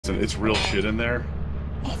It's real shit in there.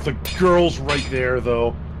 Oh, the girl's right there,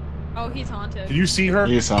 though. Oh, he's haunted. Can you see her?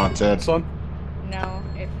 He's haunted. Son? No,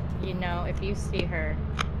 if you see her,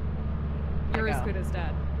 you're as good as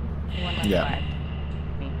dead. Yeah.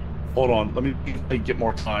 Hold on, let me get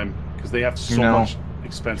more time because they have so much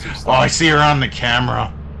expensive stuff. Oh, I see her on the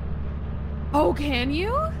camera. Oh, can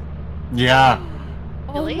you? Yeah.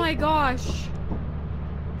 Oh my gosh.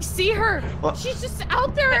 See her? What? She's just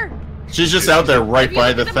out there. She's just out there right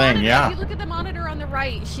by the thing, If you look at the monitor on the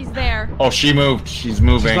right, she's there. Oh, she moved. She's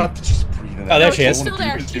moving. She's breathing. Oh, there she is. She's still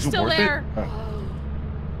there. She's still there.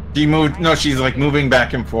 She moved. No, she's like moving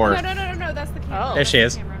back and forth. No. That's the camera. There she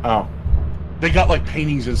is. Oh. They got like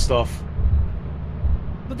paintings and stuff.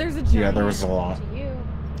 But there's a giant. Yeah, there was a lot.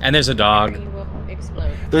 And there's a dog. You will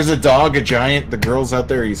explode. There's a dog, a giant. The girl's out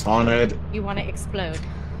there. He's haunted. You want to explode.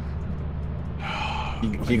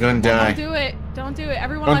 He gonna die. Don't do it. Don't do it.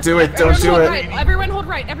 Everyone. Don't do it. Don't do it. Right. Everyone hold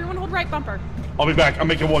right. Everyone hold right bumper. I'll be back. I'm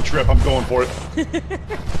making one trip. I'm going for it.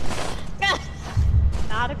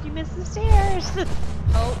 Not if you miss the stairs.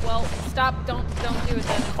 Oh well. Stop. Don't do it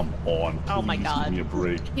then. Come on. Please, Oh my God. Give me a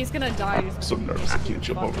break. He's gonna die. I'm so nervous. I can't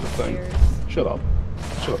jump over the thing. Shut up.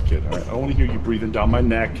 Shut up, kid. All right? I don't want to hear you breathing down my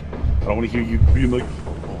neck. I don't want to hear you being like,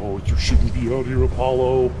 "Oh, you shouldn't be out here,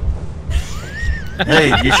 Apollo."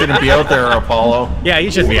 Hey, you shouldn't be out there, Apollo. Yeah,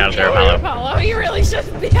 you should be out there, Apollo. Apollo, you really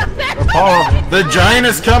shouldn't be out there. Apollo, the giant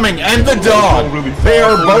is coming, and the dog. They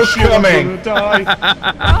are both coming.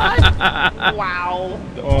 Wow.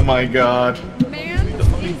 Oh my God. Man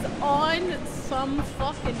is on some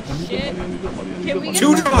fucking shit. Can we get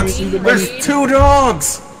Two the dogs. rain There's raid? 2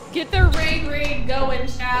 dogs. Get the rain raid going,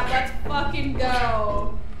 chat. Let's fucking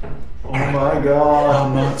go. Oh my God.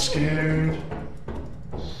 I'm not scared.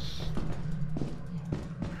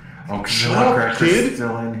 Oh, Shut up, kid.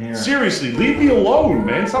 Still in here. Seriously, leave me alone,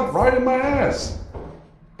 man. Stop riding my ass.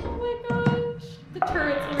 Oh my gosh. The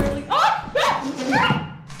turret's literally.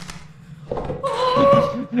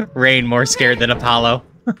 Oh! Rain more scared than Apollo.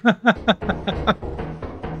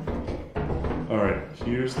 Alright,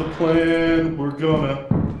 here's the plan. We're gonna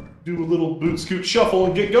do a little boot scoot shuffle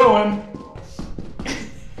and get going.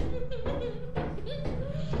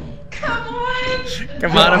 Come on!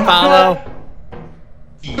 Come on, Apollo.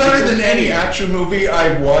 Better than any action movie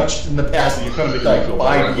I've watched in the past like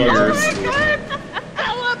 5 years.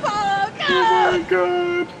 Hello, Apollo! Go! Oh my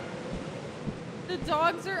God. The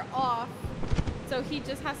dogs are off, so he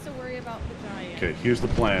just has to worry about the giant. Okay, here's the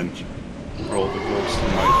plan. Roll the ghost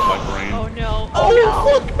in my brain. Oh no.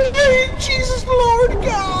 Oh, fuck me! Jesus Lord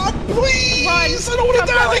God! Please! Run! I don't want to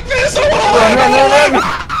die like this! I don't want to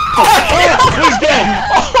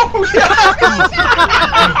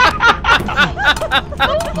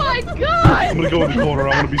Oh my god! I'm gonna go in the corner. I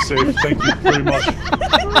want to be safe. Thank you very much.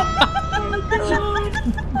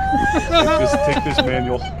 Take this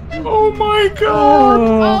manual. Oh my God!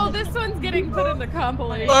 Oh, this one's getting put in the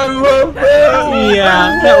compilation. I love that!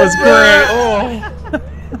 Yeah, that was great. Oh.